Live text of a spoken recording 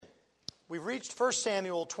We've reached 1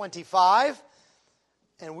 Samuel 25,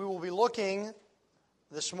 and we will be looking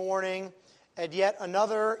this morning at yet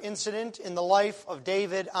another incident in the life of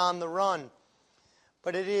David on the run.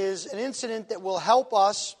 But it is an incident that will help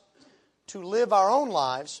us to live our own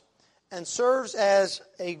lives and serves as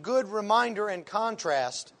a good reminder and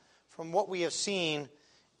contrast from what we have seen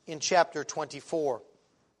in chapter 24.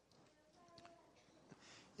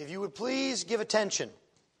 If you would please give attention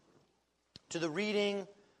to the reading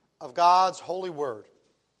of God's holy word.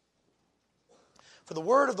 For the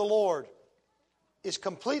word of the Lord is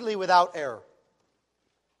completely without error.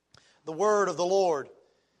 The word of the Lord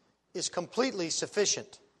is completely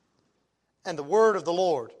sufficient. And the word of the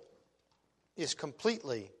Lord is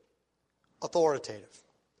completely authoritative.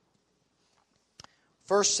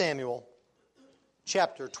 1 Samuel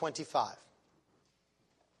chapter 25.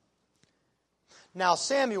 Now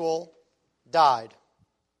Samuel died,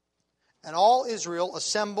 and all Israel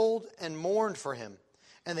assembled and mourned for him,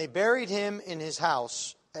 and they buried him in his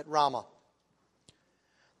house at Ramah.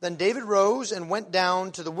 Then David rose and went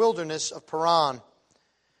down to the wilderness of Paran.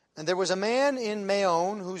 And there was a man in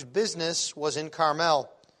Maon whose business was in Carmel.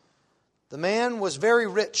 The man was very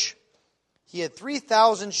rich. He had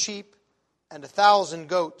 3,000 sheep and 1,000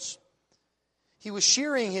 goats. He was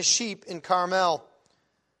shearing his sheep in Carmel.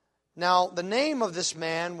 Now the name of this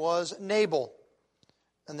man was Nabal,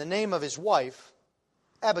 and the name of his wife,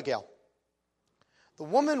 Abigail. The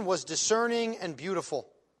woman was discerning and beautiful,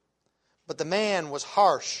 but the man was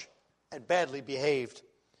harsh and badly behaved.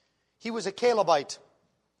 He was a Calebite.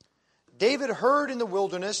 David heard in the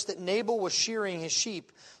wilderness that Nabal was shearing his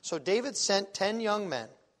sheep, so David sent 10 young men.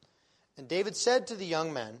 And David said to the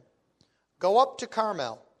young men, "Go up to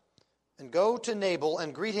Carmel, and go to Nabal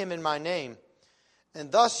and greet him in my name. And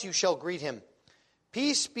thus you shall greet him.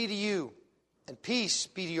 Peace be to you, and peace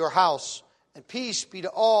be to your house, and peace be to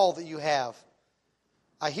all that you have.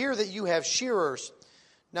 I hear that you have shearers.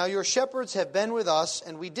 Now your shepherds have been with us,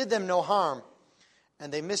 and we did them no harm,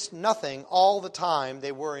 and they missed nothing all the time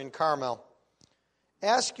they were in Carmel.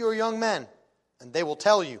 Ask your young men, and they will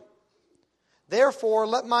tell you. Therefore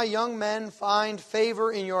let my young men find favor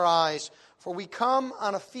in your eyes, for we come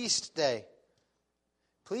on a feast day.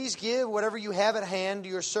 Please give whatever you have at hand to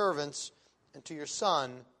your servants and to your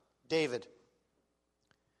son David."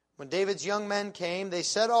 When David's young men came, they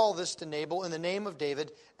said all this to Nabal in the name of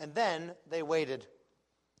David, and then they waited.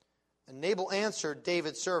 And Nabal answered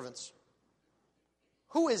David's servants,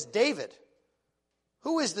 "Who is David?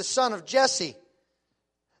 Who is the son of Jesse?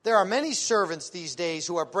 There are many servants these days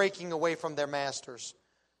who are breaking away from their masters.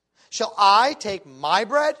 Shall I take my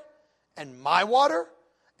bread and my water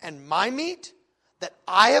and my meat that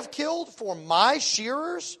I have killed for my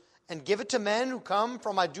shearers and give it to men who come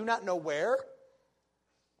from I do not know where?"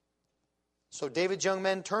 So David's young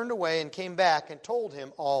men turned away and came back and told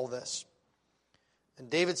him all this. And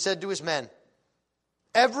David said to his men,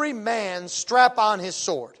 "Every man strap on his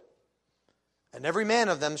sword." And every man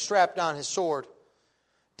of them strapped on his sword.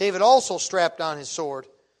 David also strapped on his sword.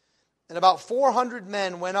 And about 400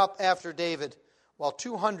 men went up after David, while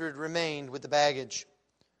 200 remained with the baggage.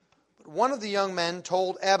 But one of the young men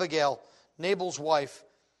told Abigail, Nabal's wife,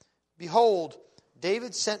 "Behold,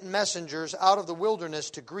 David sent messengers out of the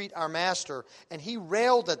wilderness to greet our master, and he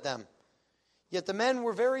railed at them. Yet the men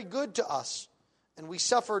were very good to us, and we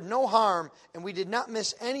suffered no harm, and we did not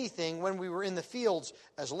miss anything when we were in the fields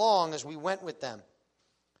as long as we went with them.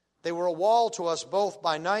 They were a wall to us both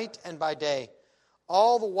by night and by day,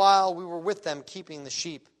 all the while we were with them keeping the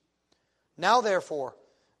sheep. Now therefore,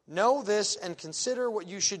 know this and consider what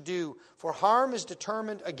you should do, for harm is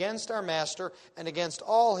determined against our master and against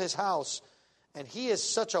all his house, and he is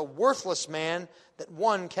such a worthless man that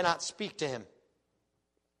one cannot speak to him."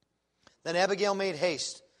 Then Abigail made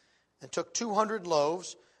haste and took 200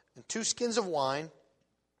 loaves and 2 skins of wine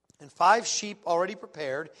and 5 sheep already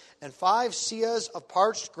prepared and 5 seahs of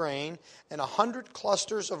parched grain and 100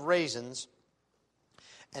 clusters of raisins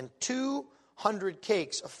and 200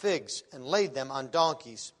 cakes of figs and laid them on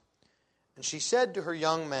donkeys. And she said to her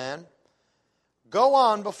young man, "Go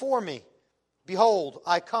on before me. Behold,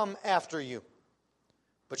 I come after you."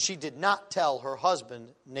 But she did not tell her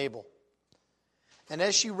husband Nabal. And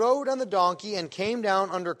as she rode on the donkey and came down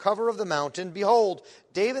under cover of the mountain, behold,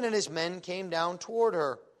 David and his men came down toward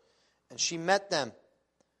her, and she met them.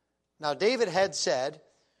 Now David had said,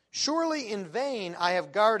 "Surely in vain I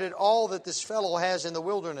have guarded all that this fellow has in the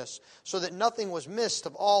wilderness, so that nothing was missed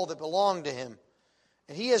of all that belonged to him.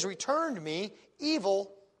 And he has returned me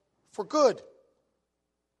evil for good.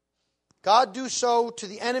 God do so to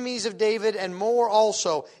the enemies of David and more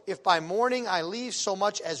also, if by morning I leave so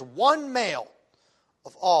much as one male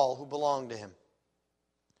of all who belonged to him.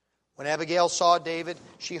 When Abigail saw David,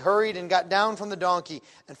 she hurried and got down from the donkey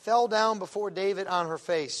and fell down before David on her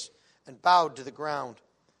face and bowed to the ground.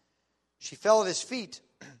 She fell at his feet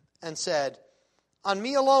and said, "On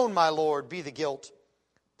me alone, my lord, be the guilt.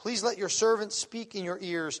 Please let your servant speak in your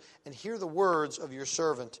ears and hear the words of your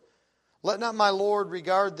servant. Let not my lord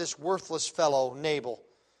regard this worthless fellow, Nabal.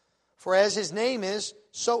 For as his name is,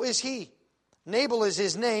 so is he. Nabal is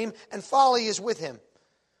his name, and folly is with him.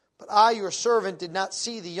 But I, your servant, did not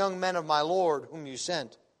see the young men of my lord whom you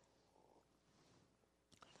sent.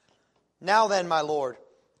 Now then, my lord,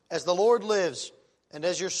 as the Lord lives, and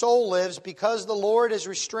as your soul lives, because the Lord has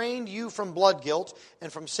restrained you from blood guilt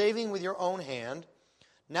and from saving with your own hand,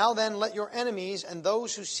 now then let your enemies and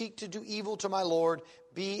those who seek to do evil to my lord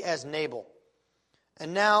be as Nabal.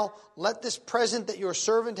 And now let this present that your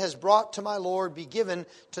servant has brought to my lord be given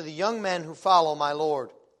to the young men who follow my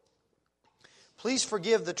lord. Please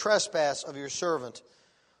forgive the trespass of your servant,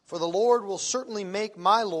 for the Lord will certainly make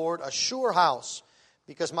my lord a sure house,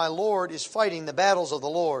 because my lord is fighting the battles of the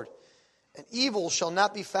Lord, and evil shall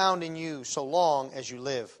not be found in you so long as you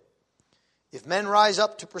live. If men rise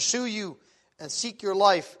up to pursue you and seek your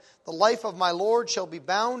life, the life of my lord shall be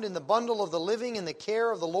bound in the bundle of the living in the care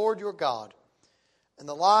of the Lord your God. And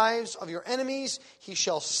the lives of your enemies he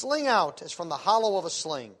shall sling out as from the hollow of a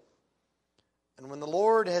sling. And when the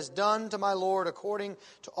Lord has done to my lord according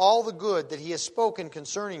to all the good that he has spoken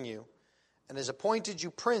concerning you, and has appointed you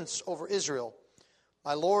prince over Israel,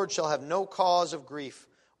 my lord shall have no cause of grief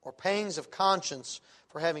or pangs of conscience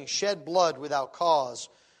for having shed blood without cause,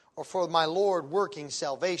 or for my lord working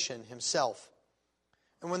salvation himself.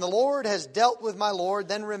 And when the Lord has dealt with my lord,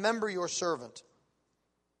 then remember your servant."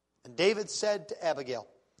 And David said to Abigail,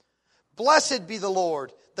 "Blessed be the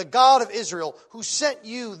Lord, the God of Israel, who sent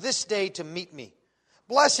you this day to meet me.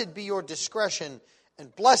 Blessed be your discretion,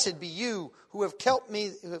 and blessed be you who have kept me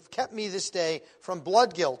this day from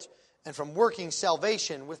blood guilt and from working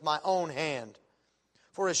salvation with my own hand.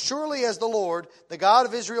 For as surely as the Lord, the God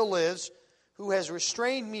of Israel lives, who has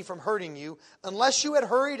restrained me from hurting you, unless you had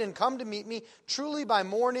hurried and come to meet me, truly by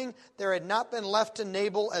morning there had not been left to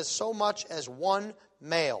Nabal as so much as one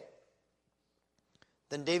male."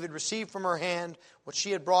 Then David received from her hand what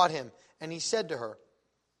she had brought him, and he said to her,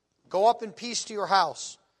 "Go up in peace to your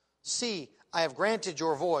house. See, I have obeyed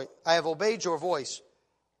your voice,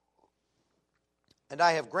 and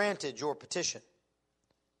I have granted your petition."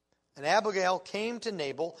 And Abigail came to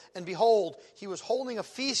Nabal, and behold, he was holding a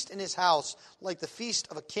feast in his house, like the feast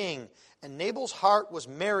of a king. And Nabal's heart was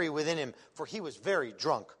merry within him, for he was very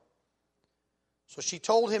drunk. So she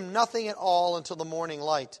told him nothing at all until the morning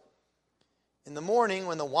light. In the morning,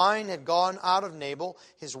 when the wine had gone out of Nabal,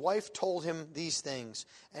 his wife told him these things,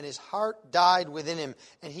 and his heart died within him,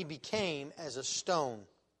 and he became as a stone.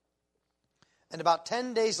 And about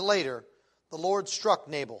 10 days later, the Lord struck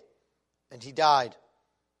Nabal, and he died.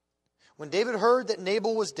 When David heard that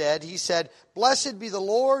Nabal was dead, he said, "Blessed be the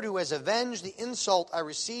Lord who has avenged the insult I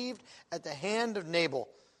received at the hand of Nabal,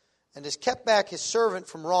 and has kept back his servant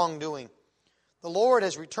from wrongdoing. The Lord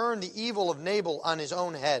has returned the evil of Nabal on his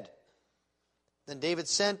own head." Then David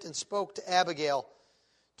sent and spoke to Abigail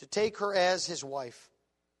to take her as his wife.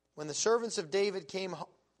 When the servants of David came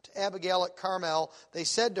to Abigail at Carmel, they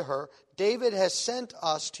said to her, "David has sent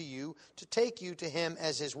us to you to take you to him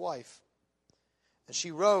as his wife." And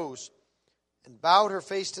she rose and bowed her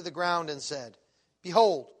face to the ground and said,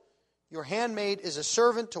 "Behold, your handmaid is a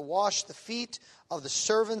servant to wash the feet of the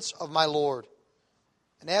servants of my lord."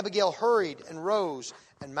 And Abigail hurried and rose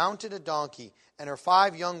and mounted a donkey, and her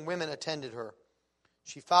 5 young women attended her.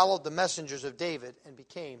 She followed the messengers of David and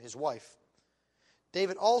became his wife.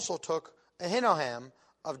 David also took Ahinoam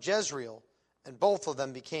of Jezreel, and both of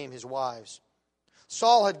them became his wives.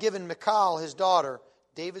 Saul had given Michal, his daughter,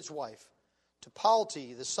 David's wife, to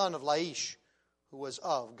Palti, the son of Laish, who was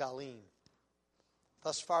of Galim.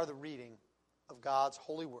 Thus far the reading of God's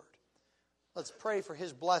holy word. Let's pray for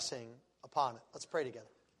his blessing upon it. Let's pray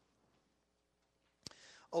together.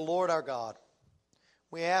 O Lord our God,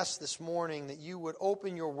 we ask this morning that you would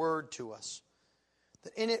open your word to us,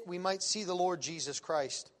 that in it we might see the Lord Jesus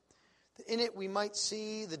Christ, that in it we might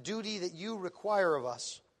see the duty that you require of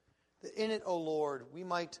us, that in it, O Lord, we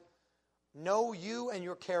might know you and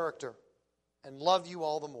your character and love you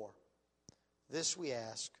all the more. This we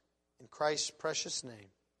ask in Christ's precious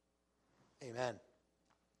name. Amen.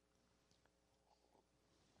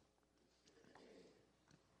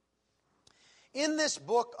 In this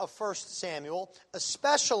book of 1 Samuel,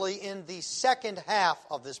 especially in the second half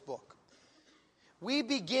of this book, we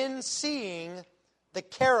begin seeing the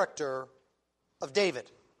character of David.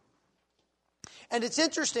 And it's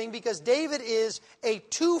interesting because David is a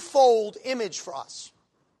twofold image for us.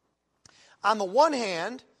 On the one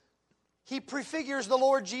hand, he prefigures the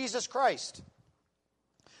Lord Jesus Christ,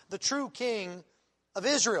 the true King of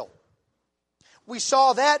Israel. We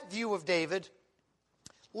saw that view of David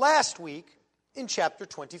last week in chapter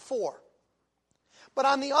 24. But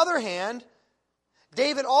on the other hand,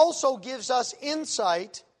 David also gives us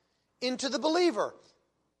insight into the believer,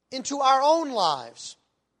 into our own lives.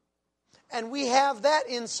 And we have that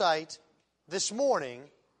insight this morning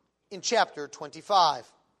in chapter 25.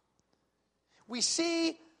 We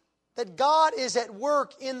see that God is at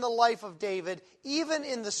work in the life of David, even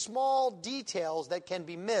in the small details that can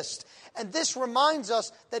be missed. And this reminds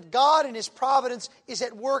us that God in His providence is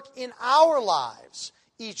at work in our lives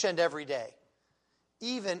each and every day,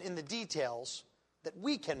 even in the details that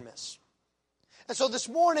we can miss. And so this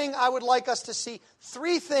morning, I would like us to see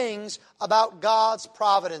three things about God's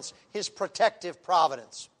providence, His protective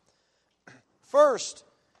providence. First,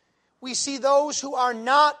 we see those who are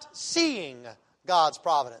not seeing God's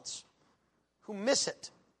providence, who miss it.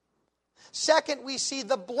 Second, we see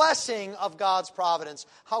the blessing of God's providence,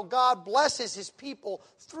 how God blesses His people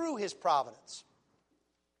through His providence.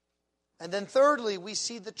 And then thirdly, we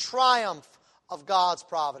see the triumph of God's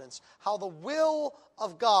providence, how the will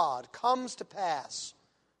of God comes to pass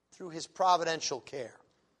through His providential care.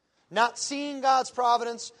 Not seeing God's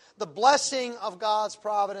providence, the blessing of God's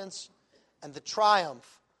providence, and the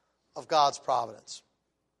triumph of God's providence.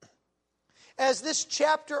 As this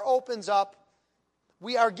chapter opens up,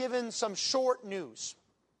 we are given some short news.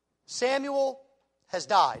 Samuel has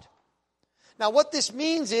died. Now what this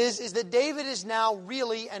means is that David is now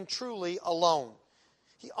really and truly alone.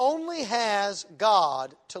 He only has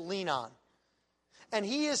God to lean on. And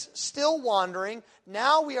he is still wandering.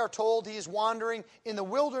 Now we are told he is wandering in the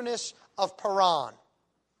wilderness of Paran.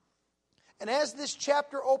 And as this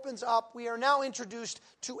chapter opens up, we are now introduced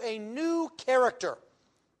to a new character,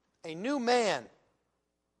 a new man.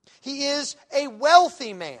 He is a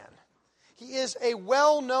wealthy man. He is a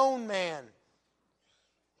well-known man.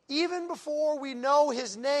 Even before we know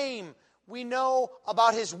his name, we know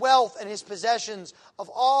about his wealth and his possessions of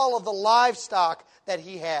all of the livestock that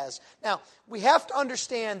he has. Now, we have to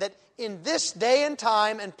understand that in this day and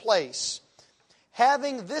time and place,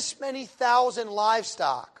 having this many thousand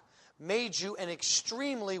livestock made you an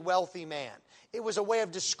extremely wealthy man. It was a way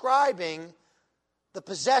of describing the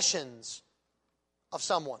possessions of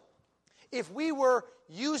someone. If we were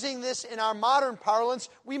using this in our modern parlance,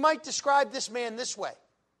 we might describe this man this way.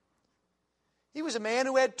 He was a man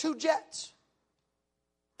who had 2 jets,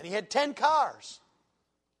 and he had 10 cars,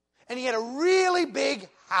 and he had a really big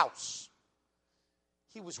house.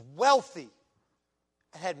 He was wealthy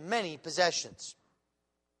and had many possessions.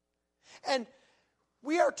 And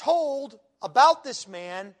we are told about this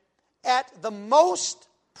man at the most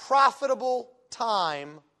profitable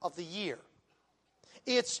time of the year.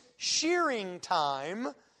 It's shearing time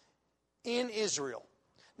in Israel.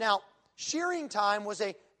 Now, shearing time was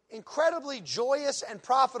an incredibly joyous and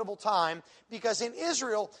profitable time because in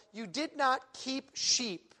Israel, you did not keep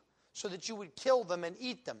sheep so that you would kill them and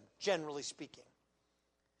eat them, generally speaking.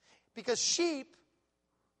 Because sheep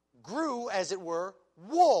grew, as it were,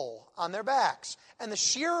 wool on their backs. And the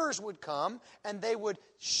shearers would come and they would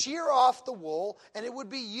shear off the wool and it would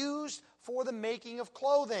be used for the making of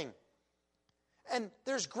clothing. And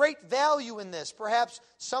there's great value in this. Perhaps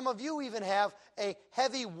some of you even have a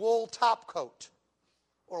heavy wool top coat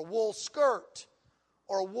or a wool skirt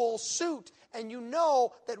or a wool suit. And you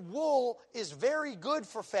know that wool is very good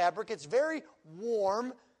for fabric. It's very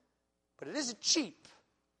warm, but it isn't cheap.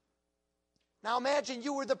 Now imagine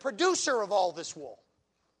you were the producer of all this wool.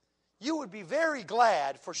 You would be very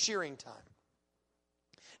glad for shearing time.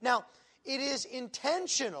 Now, it is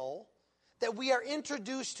intentional that we are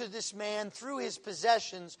introduced to this man through his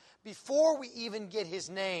possessions before we even get his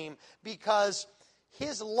name, because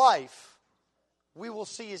his life, we will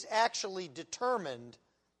see, is actually determined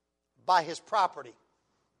by his property.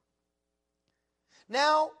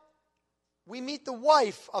 Now, we meet the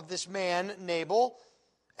wife of this man, Nabal,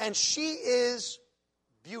 and she is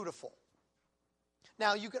beautiful.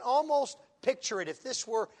 Now, you can almost picture it. If this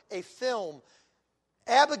were a film,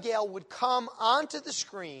 Abigail would come onto the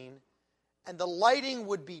screen and the lighting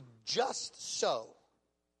would be just so.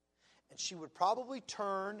 And she would probably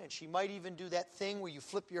turn, and she might even do that thing where you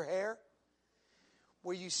flip your hair,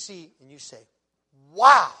 where you see and you say,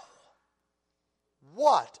 "Wow,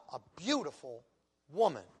 what a beautiful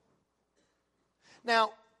woman."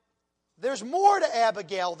 Now, there's more to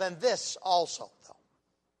Abigail than this also, though.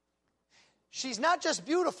 She's not just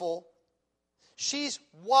beautiful, she's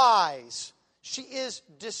wise. She is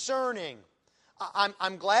discerning.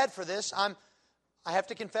 I'm glad for this. I have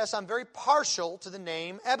to confess I'm very partial to the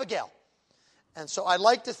name Abigail. And so I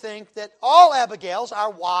like to think that all Abigails are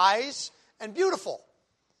wise and beautiful,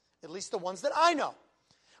 at least the ones that I know.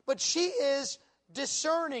 But she is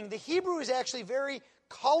discerning. The Hebrew is actually very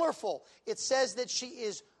colorful. It says that she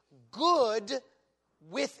is good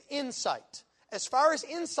with insight. As far as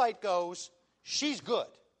insight goes, she's good.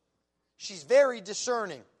 She's very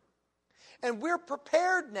discerning. And we're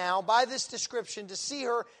prepared now by this description to see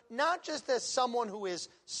her not just as someone who is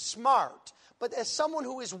smart, but as someone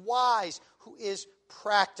who is wise, who is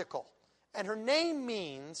practical. And her name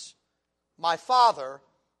means, my father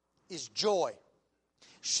is joy.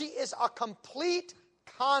 She is a complete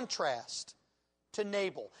contrast to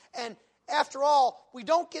Nabal. And after all, we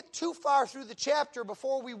don't get too far through the chapter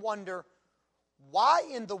before we wonder, why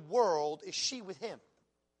in the world is she with him?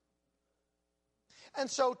 And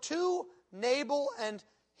so to Nabal and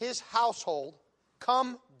his household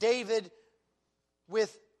come David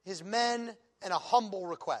with his men and a humble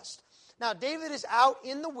request. Now, David is out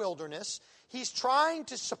in the wilderness. He's trying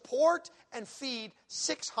to support and feed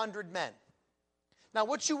 600 men. Now,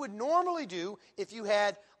 what you would normally do if you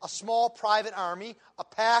had a small private army, a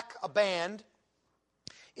pack, a band,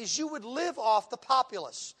 is you would live off the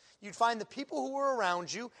populace. You'd find the people who were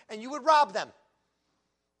around you, and you would rob them.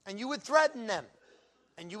 And you would threaten them.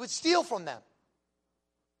 And you would steal from them.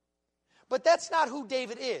 But that's not who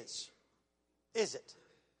David is it?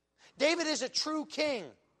 David is a true king.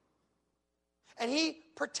 And he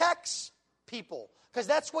protects people, because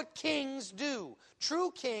that's what kings do.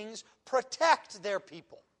 True kings protect their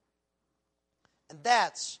people. And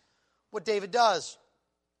that's what David does.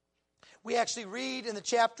 We actually read in the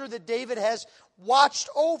chapter that David has watched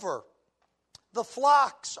over the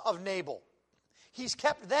flocks of Nabal. He's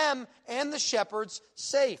kept them and the shepherds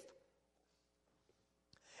safe.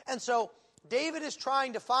 And so David is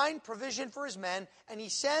trying to find provision for his men, and he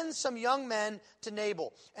sends some young men to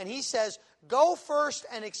Nabal. And he says, go first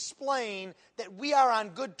and explain that we are on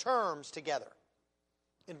good terms together.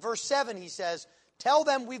 In verse 7 he says, tell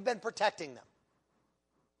them we've been protecting them.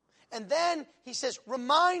 And then he says,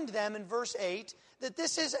 remind them in verse 8 that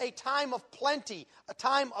this is a time of plenty, a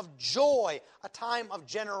time of joy, a time of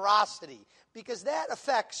generosity, because that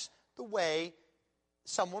affects the way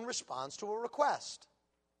someone responds to a request.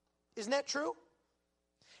 Isn't that true?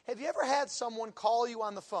 Have you ever had someone call you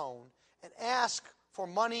on the phone and ask for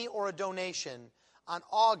money or a donation on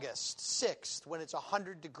August 6th when it's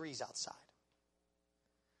 100 degrees outside?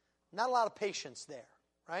 Not a lot of patience there,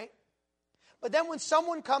 right? But then when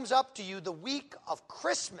someone comes up to you the week of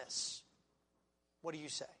Christmas, what do you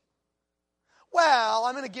say? Well,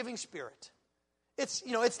 I'm in a giving spirit. It's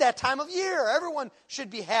that time of year. Everyone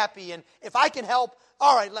should be happy, and if I can help,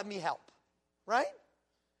 all right, let me help. Right?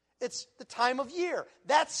 It's the time of year.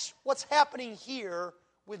 That's what's happening here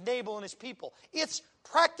with Nabal and his people. It's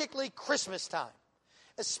practically Christmas time.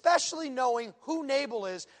 Especially knowing who Nabal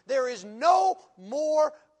is, there is no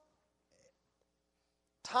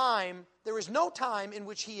time in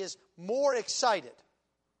which he is more excited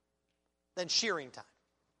than shearing time.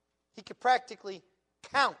 He could practically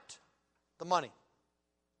count the money.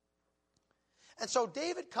 And so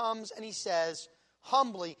David comes and he says,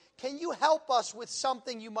 humbly, can you help us with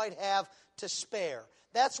something you might have to spare?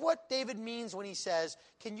 That's what David means when he says,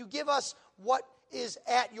 can you give us what is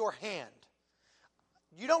at your hand?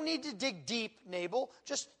 You don't need to dig deep, Nabal.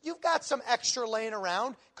 Just, you've got some extra laying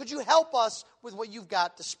around. Could you help us with what you've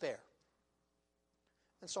got to spare?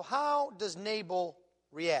 And so how does Nabal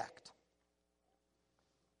react?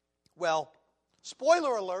 Well,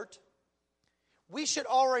 spoiler alert, we should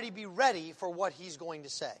already be ready for what he's going to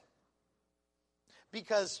say.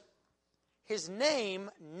 Because his name,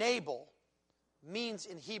 Nabal, means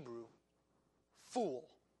in Hebrew, fool.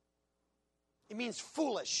 It means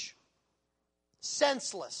foolish,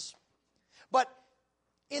 senseless. But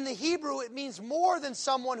in the Hebrew, it means more than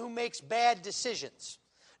someone who makes bad decisions.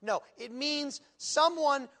 No, it means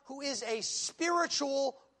someone who is a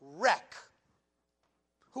spiritual wreck,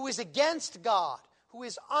 who is against God, who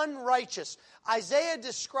is unrighteous. Isaiah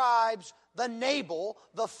describes the Nabal,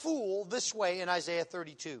 the fool, this way in Isaiah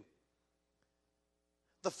 32.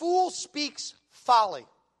 The fool speaks folly,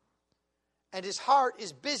 and his heart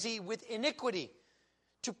is busy with iniquity,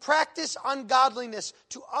 to practice ungodliness,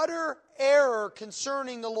 to utter error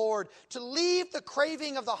concerning the Lord, to leave the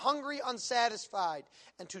craving of the hungry unsatisfied,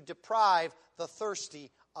 and to deprive the thirsty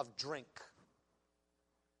of drink.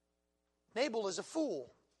 Nabal is a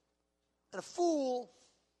fool. And a fool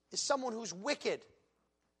is someone who's wicked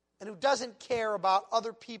and who doesn't care about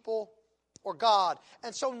other people or God.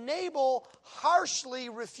 And so Nabal harshly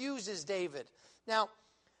refuses David. Now,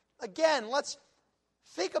 again, let's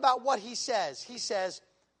think about what he says. He says,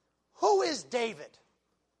 "Who is David?"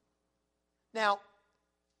 Now,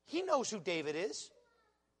 he knows who David is.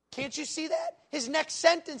 Can't you see that? His next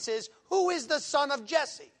sentence is, "Who is the son of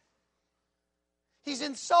Jesse?" He's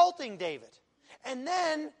insulting David. And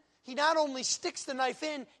then he not only sticks the knife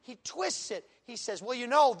in, he twists it. He says, "Well, you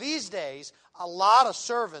know, these days, a lot of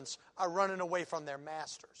servants are running away from their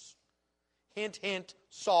masters." Hint, hint,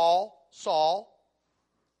 Saul, Saul.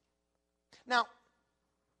 Now,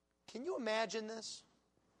 can you imagine this?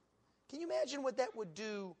 Can you imagine what that would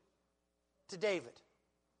do to David?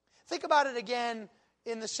 Think about it again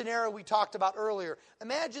in the scenario we talked about earlier.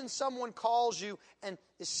 Imagine someone calls you and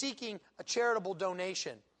is seeking a charitable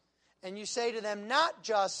donation. And you say to them, not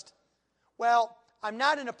just, "Well, I'm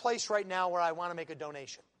not in a place right now where I want to make a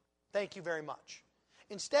donation. Thank you very much."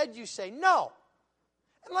 Instead, you say, "No.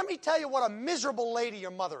 And let me tell you what a miserable lady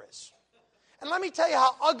your mother is. And let me tell you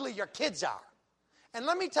how ugly your kids are. And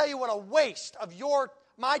let me tell you what a waste of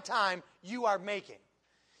my time you are making."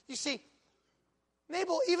 You see,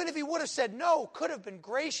 Nabal, even if he would have said no, could have been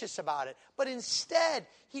gracious about it. But instead,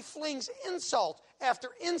 he flings insult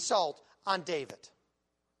after insult on David.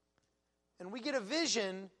 And we get a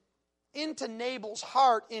vision into Nabal's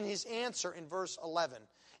heart in his answer in verse 11.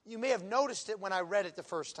 You may have noticed it when I read it the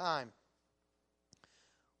first time.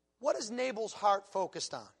 What is Nabal's heart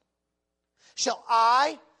focused on? "Shall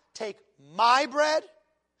I take my bread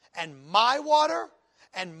and my water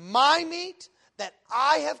and my meat that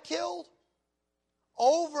I have killed?"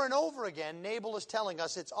 Over and over again, Nabal is telling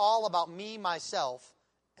us it's all about me, myself,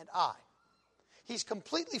 and I. He's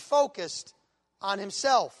completely focused on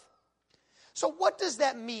himself. So what does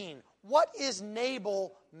that mean? What is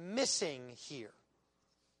Nabal missing here?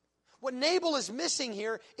 What Nabal is missing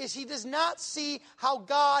here is he does not see how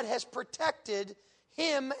God has protected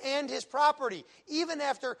him and his property, even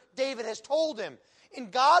after David has told him. In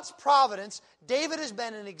God's providence, David has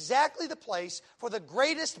been in exactly the place for the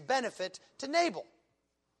greatest benefit to Nabal.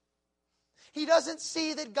 He doesn't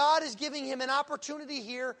see that God is giving him an opportunity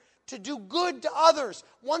here to do good to others.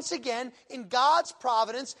 Once again, in God's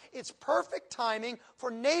providence, it's perfect timing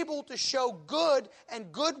for Nabal to show good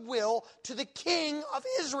and goodwill to the king of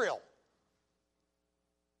Israel.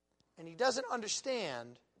 And he doesn't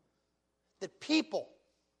understand that people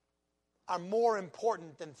are more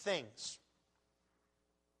important than things.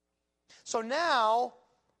 So now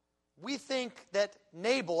we think that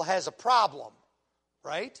Nabal has a problem,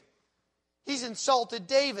 right? He's insulted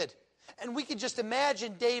David. And we can just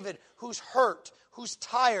imagine David who's hurt, who's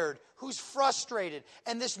tired, who's frustrated.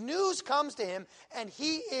 And this news comes to him, and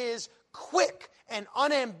he is quick and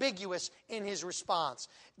unambiguous in his response.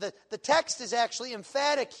 The text is actually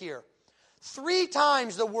emphatic here. 3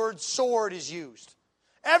 times the word sword is used.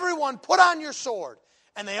 Everyone put on your sword.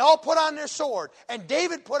 And they all put on their sword. And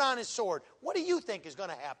David put on his sword. What do you think is going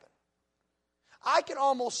to happen? I can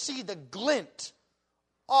almost see the glint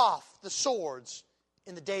off the swords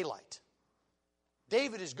in the daylight.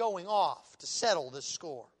 David is going off to settle this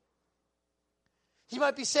score. He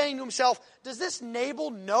might be saying to himself, does this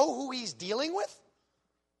Nabal know who he's dealing with?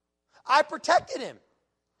 I protected him.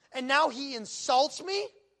 And now he insults me?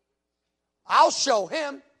 I'll show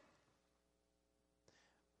him.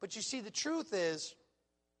 But you see, the truth is,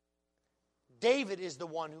 David is the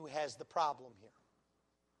one who has the problem here.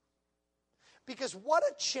 Because what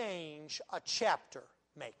a change a chapter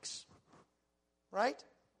makes. Right?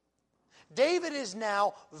 David is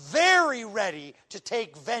now very ready to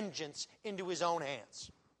take vengeance into his own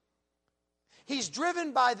hands. He's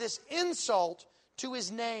driven by this insult to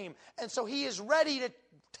his name. And so he is ready to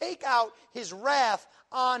take out his wrath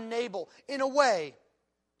on Nabal in a way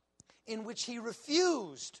in which he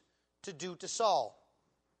refused to do to Saul.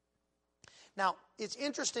 Now, it's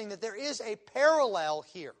interesting that there is a parallel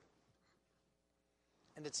here.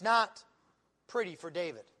 And it's not pretty for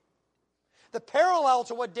David. The parallel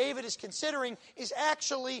to what David is considering is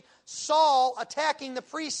actually Saul attacking the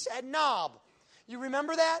priests at Nob. You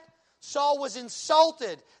remember that? Saul was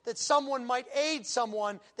insulted that someone might aid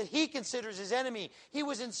someone that he considers his enemy. He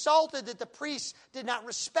was insulted that the priests did not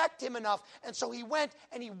respect him enough, and so he went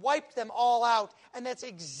and he wiped them all out. And that's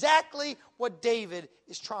exactly what David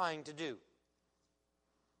is trying to do.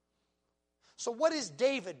 So what is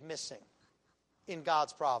David missing in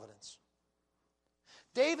God's providence?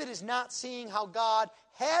 David is not seeing how God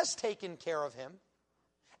has taken care of him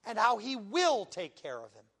and how he will take care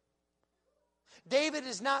of him. David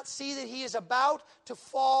does not see that he is about to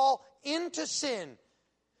fall into sin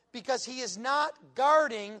because he is not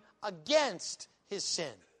guarding against his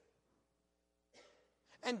sin.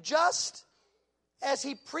 And just as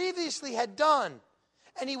he previously had done,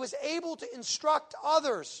 and he was able to instruct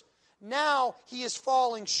others, now he is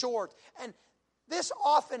falling short. And this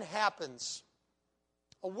often happens.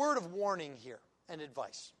 A word of warning here and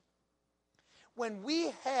advice. When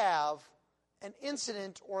we have an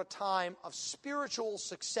incident or a time of spiritual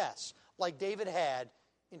success, like David had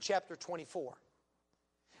in chapter 24,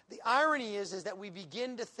 the irony is that we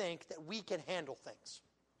begin to think that we can handle things.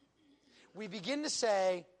 We begin to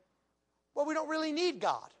say, well, we don't really need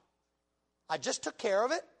God. I just took care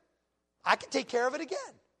of it. I can take care of it again.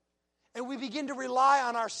 And we begin to rely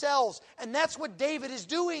on ourselves. And that's what David is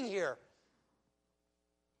doing here.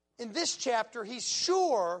 In this chapter, he's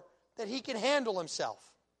sure that he can handle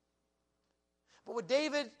himself. But what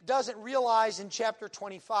David doesn't realize in chapter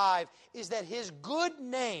 25 is that his good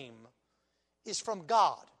name is from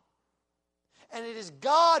God. And it is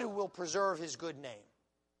God who will preserve his good name,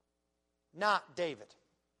 not David.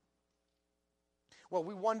 Well,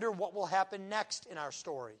 we wonder what will happen next in our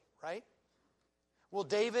story, right? Will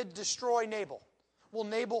David destroy Nabal? Will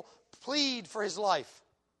Nabal plead for his life?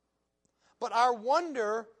 But our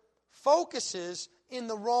wonder focuses in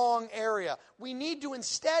the wrong area. We need to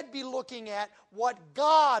instead be looking at what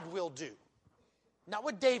God will do, not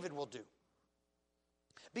what David will do.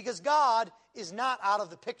 Because God is not out of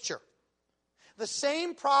the picture. The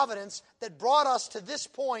same providence that brought us to this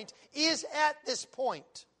point is at this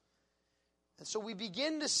point. And so we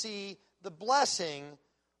begin to see the blessing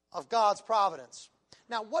of God's providence.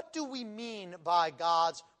 Now, what do we mean by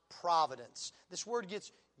God's providence? This word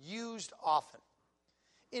gets used often.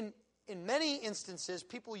 In many instances,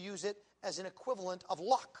 people use it as an equivalent of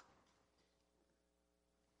luck.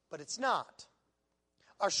 But it's not.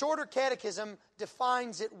 Our shorter catechism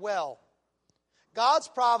defines it well. God's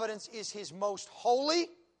providence is his most holy,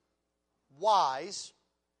 wise,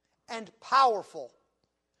 and powerful,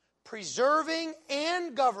 preserving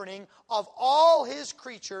and governing of all his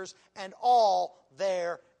creatures and all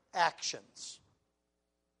their actions.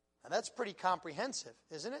 Now that's pretty comprehensive,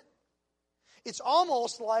 isn't it? It's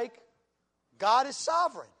almost like God is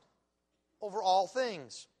sovereign over all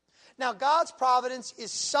things. Now, God's providence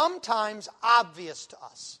is sometimes obvious to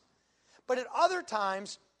us, but at other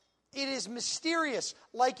times it is mysterious,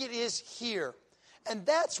 like it is here. And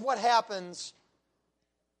that's what happens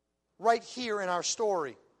right here in our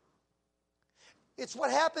story. It's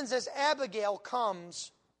what happens as Abigail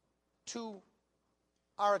comes to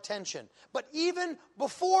our attention. But even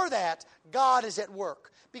before that, God is at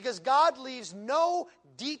work, because God leaves no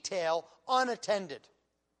detail unattended.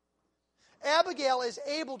 Abigail is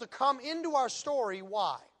able to come into our story.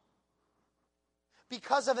 Why?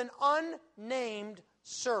 Because of an unnamed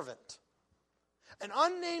servant. An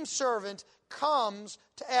unnamed servant comes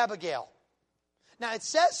to Abigail. Now, it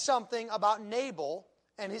says something about Nabal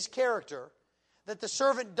and his character, that the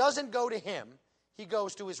servant doesn't go to him, he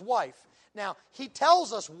goes to his wife. Now, he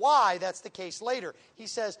tells us why that's the case later. He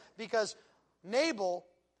says, because Nabal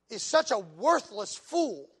is such a worthless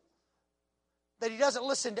fool that he doesn't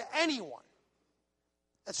listen to anyone.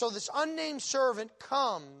 And so this unnamed servant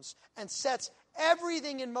comes and sets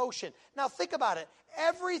everything in motion. Now think about it.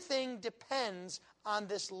 Everything depends on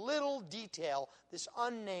this little detail, this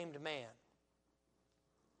unnamed man.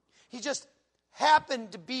 He just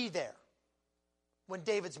happened to be there when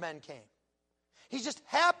David's men came. He just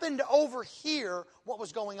happened to overhear what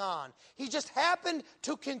was going on. He just happened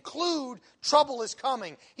to conclude trouble is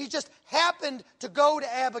coming. He just happened to go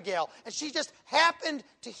to Abigail, and she just happened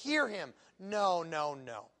to hear him. No.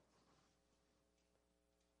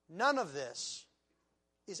 None of this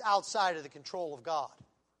is outside of the control of God.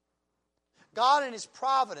 God in his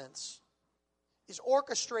providence is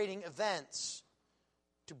orchestrating events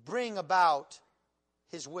to bring about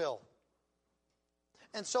his will.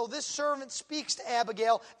 And so this servant speaks to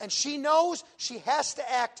Abigail, and she knows she has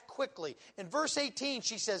to act quickly. In verse 18,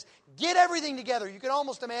 she says, get everything together. You can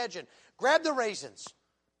almost imagine. Grab the raisins.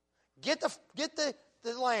 Get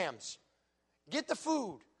the lambs. Get the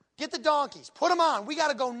food. Get the donkeys. Put them on. We got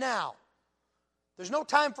to go now. There's no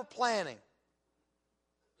time for planning.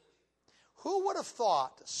 Who would have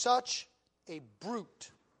thought such a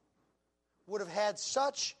brute would have had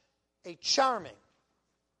such a charming,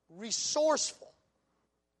 resourceful,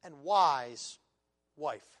 and wise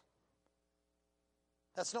wife?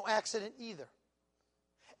 That's no accident either.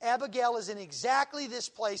 Abigail is in exactly this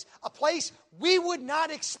place, a place we would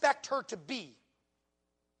not expect her to be,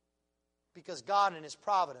 because God in his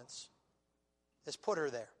providence has put her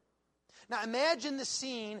there. Now imagine the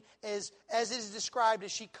scene as it is described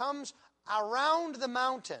as she comes around the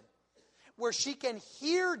mountain where she can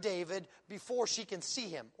hear David before she can see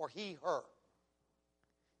him, or he her.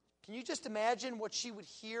 Can you just imagine what she would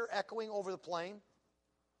hear echoing over the plain?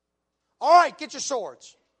 All right, get your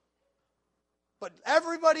swords. But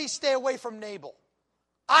everybody stay away from Nabal.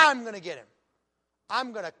 I'm going to get him.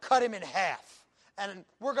 I'm going to cut him in half. And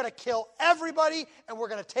we're going to kill everybody, and we're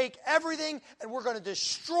going to take everything, and we're going to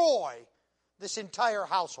destroy this entire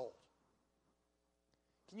household.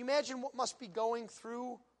 Can you imagine what must be going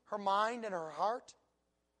through her mind and her heart?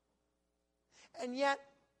 And yet,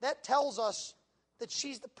 that tells us that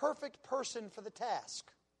she's the perfect person for the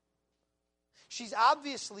task. She's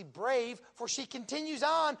obviously brave, for she continues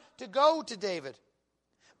on to go to David.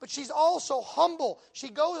 But she's also humble. She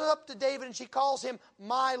goes up to David and she calls him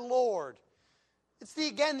my Lord. It's the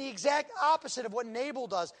exact opposite of what Nabal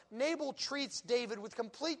does. Nabal treats David with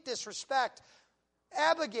complete disrespect.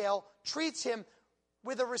 Abigail treats him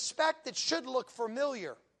with a respect that should look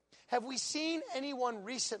familiar. Have we seen anyone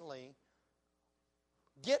recently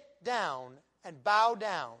get down and bow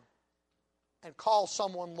down and call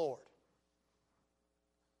someone Lord?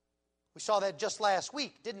 We saw that just last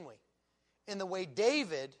week, didn't we? In the way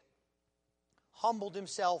David humbled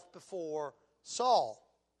himself before Saul.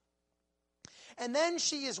 And then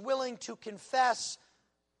she is willing to confess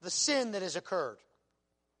the sin that has occurred.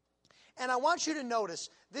 And I want you to notice,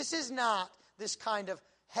 this is not this kind of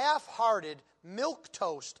half-hearted,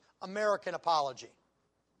 milquetoast American apology.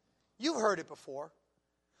 You've heard it before.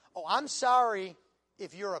 Oh, I'm sorry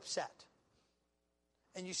if you're upset.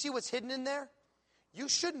 And you see what's hidden in there? You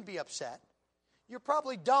shouldn't be upset. You're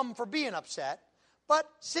probably dumb for being upset. But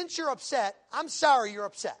since you're upset, I'm sorry you're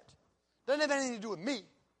upset. Doesn't have anything to do with me.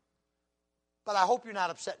 But I hope you're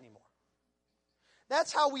not upset anymore.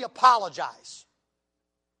 That's how we apologize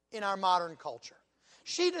in our modern culture.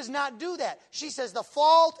 She does not do that. She says, the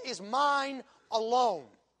fault is mine alone.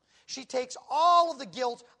 She takes all of the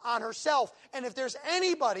guilt on herself. And if there's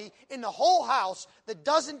anybody in the whole house that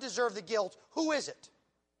doesn't deserve the guilt, who is it?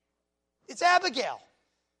 It's Abigail.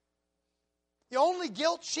 The only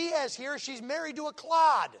guilt she has here is she's married to a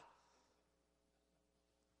clod.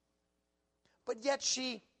 But yet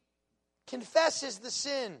she confesses the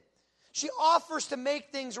sin. She offers to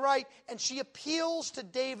make things right, and she appeals to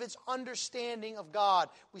David's understanding of God.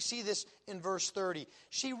 We see this in verse 30.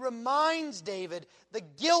 She reminds David the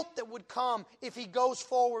guilt that would come if he goes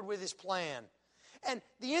forward with his plan. And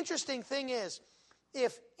the interesting thing is,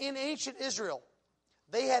 if in ancient Israel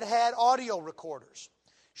they had had audio recorders,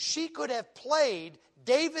 she could have played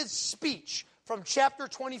David's speech from chapter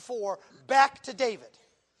 24 back to David.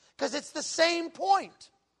 Because it's the same point.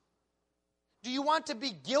 Do you want to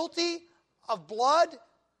be guilty of blood?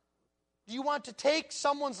 Do you want to take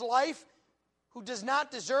someone's life who does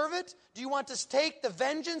not deserve it? Do you want to take the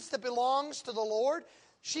vengeance that belongs to the Lord?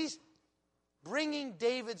 She's bringing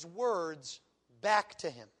David's words back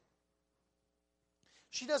to him.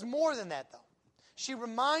 She does more than that, though. She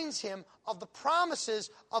reminds him of the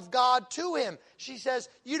promises of God to him. She says,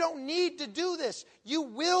 you don't need to do this. You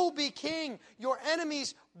will be king. Your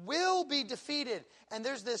enemies will be defeated. And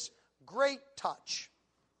there's this great touch.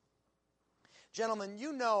 Gentlemen,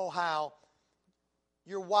 you know how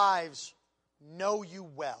your wives know you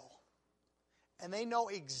well. And they know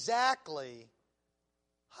exactly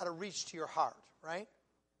how to reach to your heart, right?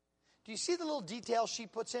 Do you see the little detail she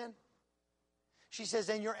puts in? She says,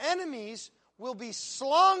 and your enemies will be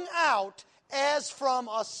slung out as from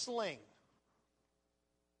a sling.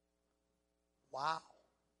 Wow.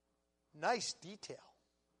 Nice detail.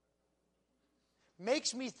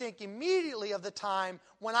 Makes me think immediately of the time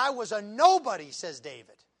when I was a nobody, says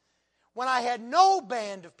David. When I had no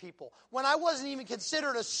band of people. When I wasn't even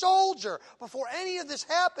considered a soldier before any of this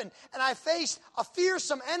happened. And I faced a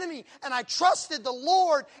fearsome enemy. And I trusted the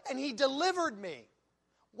Lord and He delivered me.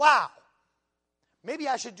 Wow. Maybe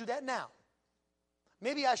I should do that now.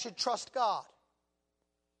 Maybe I should trust God.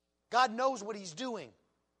 God knows what He's doing.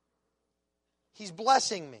 He's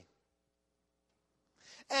blessing me.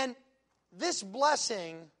 And this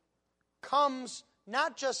blessing comes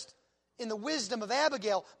not just in the wisdom of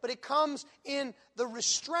Abigail, but it comes in the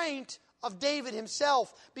restraint of David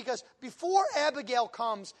himself. Because before Abigail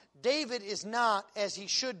comes, David is not as he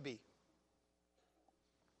should be.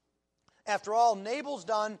 After all, Nabal's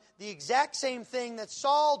done the exact same thing that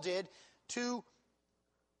Saul did to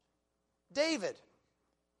David.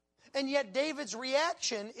 And yet David's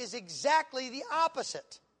reaction is exactly the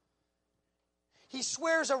opposite. He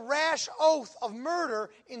swears a rash oath of murder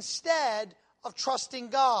instead of trusting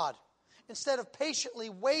God, instead of patiently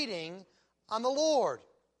waiting on the Lord.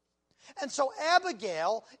 And so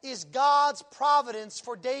Abigail is God's providence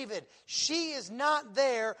for David. She is not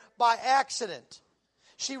there by accident.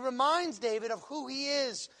 She reminds David of who he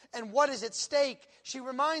is and what is at stake. She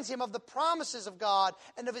reminds him of the promises of God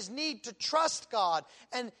and of his need to trust God.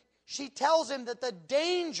 And she tells him that the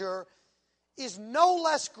danger is no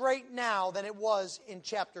less great now than it was in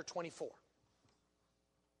chapter 24.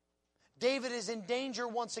 David is in danger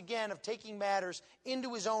once again of taking matters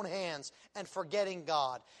into his own hands and forgetting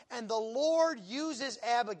God. And the Lord uses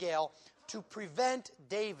Abigail to prevent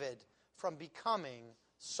David from becoming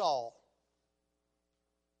Saul.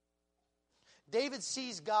 David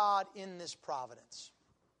sees God in this providence.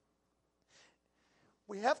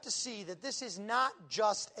 We have to see that this is not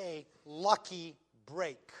just a lucky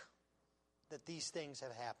break that these things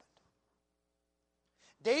have happened.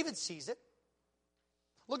 David sees it.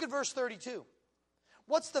 Look at verse 32.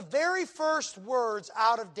 What's the very first words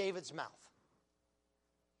out of David's mouth?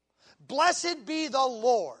 Blessed be the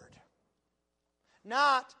Lord.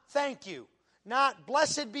 Not thank you. Not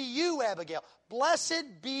blessed be you, Abigail.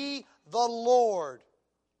 Blessed be the Lord.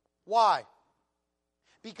 Why?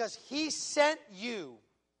 Because he sent you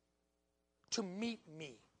to meet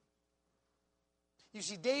me. You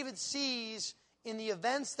see, David sees in the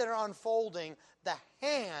events that are unfolding the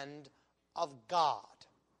hand of God.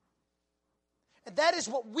 And that is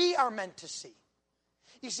what we are meant to see.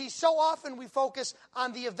 You see, so often we focus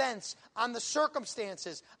on the events, on the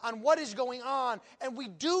circumstances, on what is going on, and we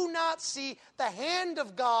do not see the hand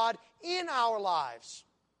of God in our lives.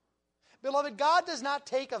 Beloved, God does not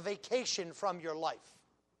take a vacation from your life.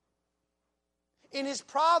 In his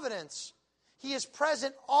providence, he is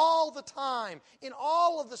present all the time, in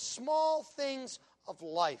all of the small things of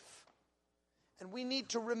life. And we need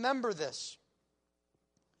to remember this.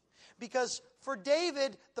 Because for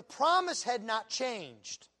David, the promise had not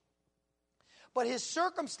changed. But his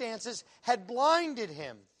circumstances had blinded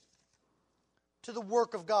him to the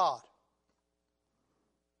work of God.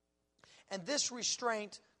 And this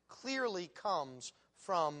restraint clearly comes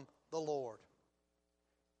from the Lord.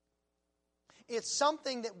 It's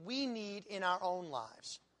something that we need in our own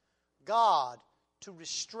lives. God to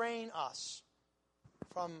restrain us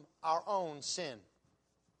from our own sin.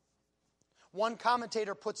 One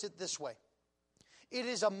commentator puts it this way. It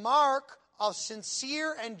is a mark of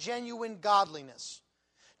sincere and genuine godliness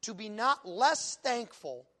to be not less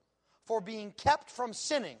thankful for being kept from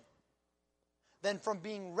sinning than from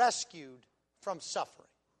being rescued from suffering.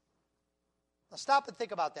 Now stop and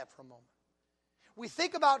think about that for a moment. We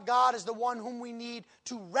think about God as the one whom we need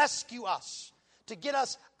to rescue us, to get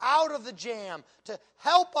us out of the jam, to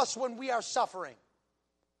help us when we are suffering.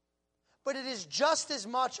 But it is just as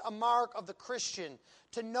much a mark of the Christian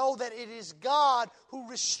to know that it is God who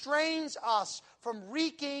restrains us from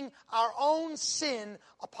wreaking our own sin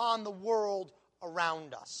upon the world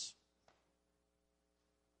around us.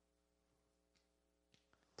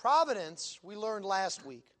 Providence, we learned last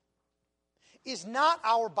week, is not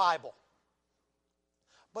our Bible.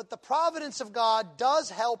 But the providence of God does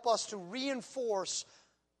help us to reinforce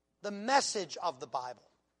the message of the Bible.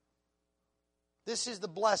 This is the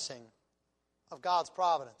blessing of God's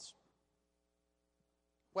providence.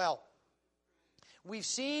 Well, we've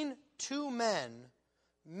seen two men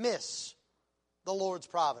miss the Lord's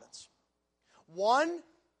providence. One,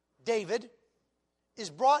 David, is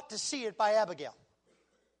brought to see it by Abigail.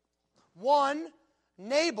 One,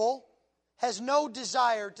 Nabal, has no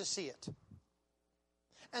desire to see it.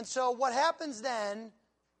 And so what happens then,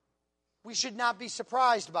 we should not be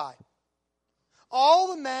surprised by.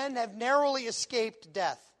 All the men have narrowly escaped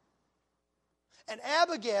death. And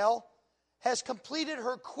Abigail has completed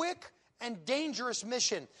her quick and dangerous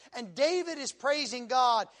mission. And David is praising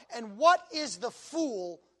God. And what is the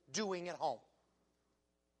fool doing at home?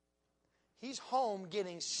 He's home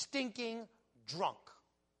getting stinking drunk.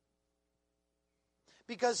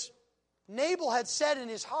 Because Nabal had said in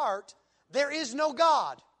his heart, there is no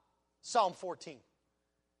God. Psalm 14.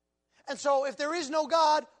 And so if there is no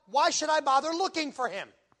God, why should I bother looking for him?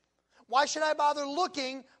 Why should I bother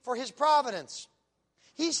looking for his providence?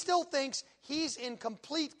 He still thinks he's in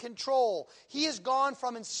complete control. He has gone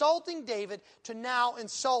from insulting David to now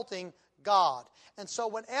insulting God. And so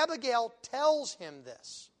when Abigail tells him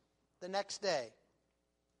this the next day,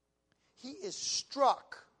 he is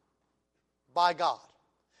struck by God.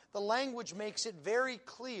 The language makes it very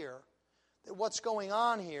clear that what's going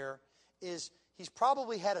on here is he's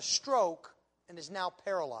probably had a stroke and is now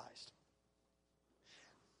paralyzed.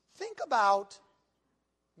 Think about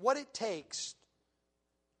what it takes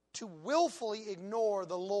to willfully ignore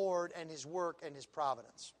the Lord and his work and his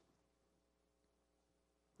providence.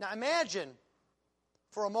 Now imagine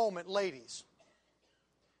for a moment, ladies,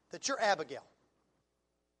 that you're Abigail.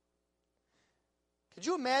 Could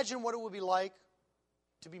you imagine what it would be like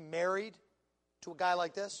to be married to a guy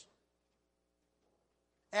like this?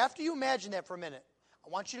 After you imagine that for a minute, I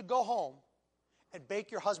want you to go home and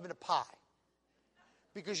bake your husband a pie.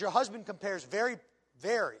 Because your husband compares very,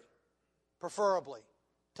 very preferably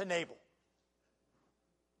to Nabal.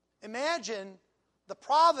 Imagine the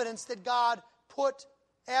providence that God put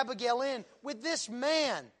Abigail in with this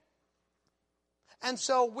man. And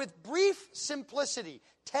so with brief simplicity,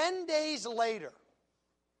 10 days later,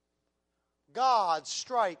 God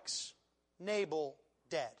strikes Nabal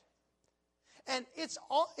dead. And it's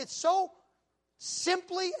so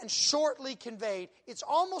simply and shortly conveyed, it's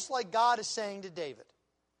almost like God is saying to David,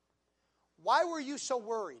 why were you so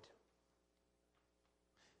worried?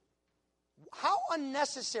 How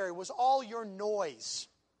unnecessary was all your noise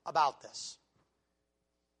about this?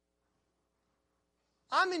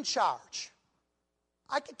 I'm in charge.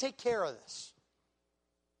 I can take care of this.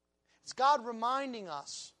 It's God reminding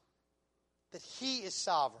us that He is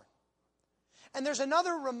sovereign. And there's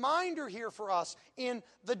another reminder here for us in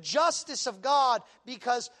the justice of God,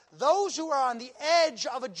 because those who are on the edge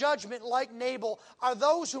of a judgment like Nabal are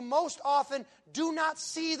those who most often do not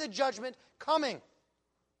see the judgment coming.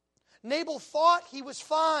 Nabal thought he was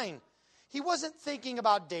fine. He wasn't thinking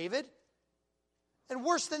about David. And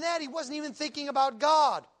worse than that, he wasn't even thinking about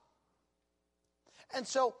God. And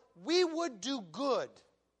so we would do good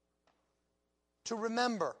to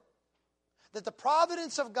remember that the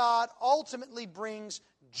providence of God ultimately brings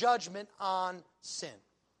judgment on sin.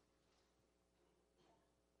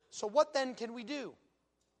 So what then can we do?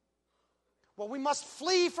 Well, we must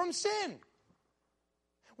flee from sin.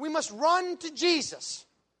 We must run to Jesus,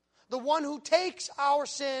 the one who takes our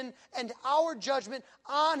sin and our judgment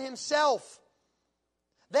on Himself.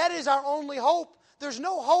 That is our only hope. There's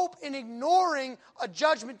no hope in ignoring a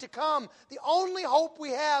judgment to come. The only hope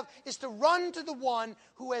we have is to run to the one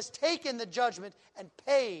who has taken the judgment and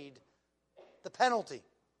paid the penalty.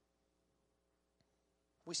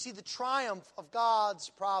 We see the triumph of God's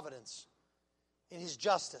providence in His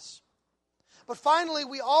justice. But finally,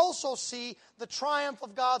 we also see the triumph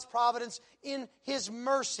of God's providence in His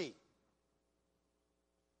mercy.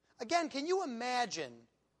 Again, can you imagine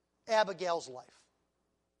Abigail's life?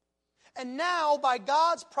 And now, by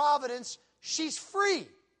God's providence, she's free.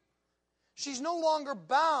 She's no longer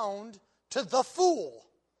bound to the fool.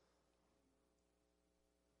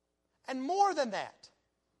 And more than that,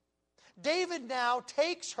 David now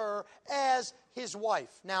takes her as his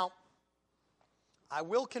wife. Now, I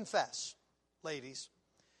will confess, ladies,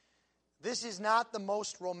 this is not the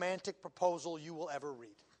most romantic proposal you will ever read.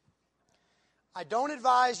 I don't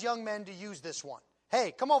advise young men to use this one.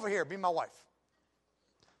 Hey, come over here, be my wife.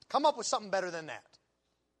 Come up with something better than that.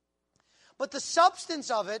 But the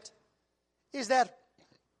substance of it is that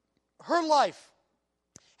her life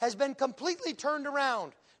has been completely turned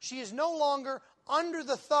around. She is no longer under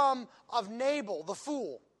the thumb of Nabal, the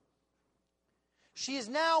fool. She is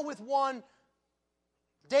now with one,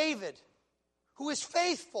 David, who is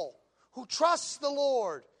faithful, who trusts the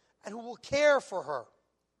Lord, and who will care for her.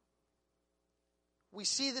 We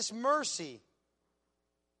see this mercy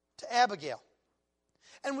to Abigail.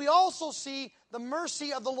 And we also see the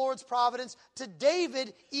mercy of the Lord's providence to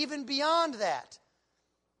David even beyond that.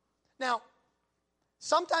 Now,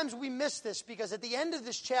 sometimes we miss this because at the end of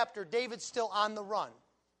this chapter, David's still on the run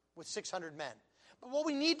with 600 men. But what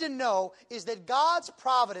we need to know is that God's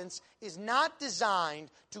providence is not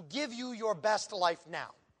designed to give you your best life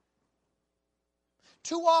now.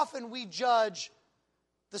 Too often we judge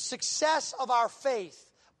the success of our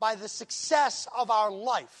faith by the success of our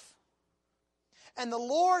life. And the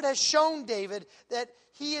Lord has shown David that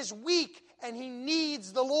he is weak and he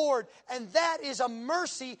needs the Lord. And that is a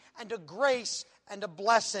mercy and a grace and a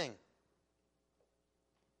blessing.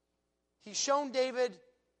 He's shown David,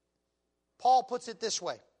 Paul puts it this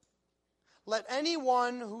way: let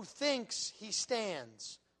anyone who thinks he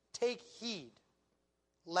stands take heed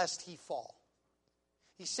lest he fall.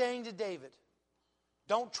 He's saying to David,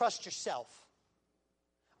 don't trust yourself.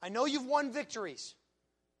 I know you've won victories.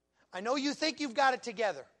 I know you think you've got it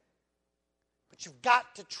together. But you've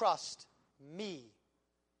got to trust me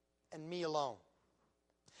and me alone.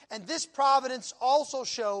 And this providence also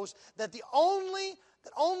shows that only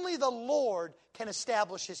the Lord can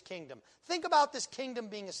establish His kingdom. Think about this kingdom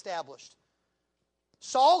being established.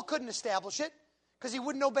 Saul couldn't establish it because he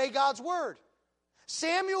wouldn't obey God's word.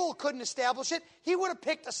 Samuel couldn't establish it. He would have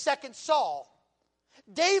picked a second Saul.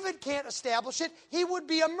 David can't establish it. He would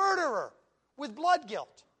be a murderer with blood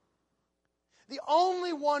guilt. The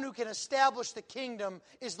only one who can establish the kingdom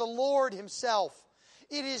is the Lord Himself.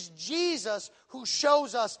 It is Jesus who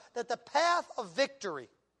shows us that the path of victory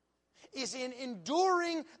is in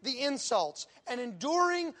enduring the insults and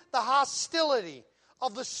enduring the hostility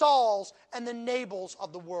of the Sauls and the Nabals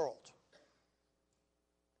of the world.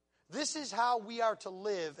 This is how we are to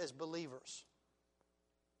live as believers.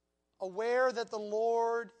 Aware that the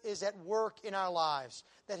Lord is at work in our lives,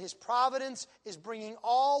 that His providence is bringing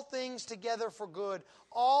all things together for good,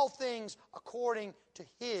 all things according to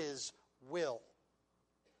His will.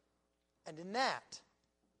 And in that,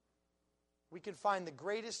 we can find the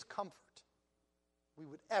greatest comfort we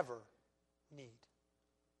would ever need.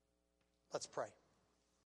 Let's pray.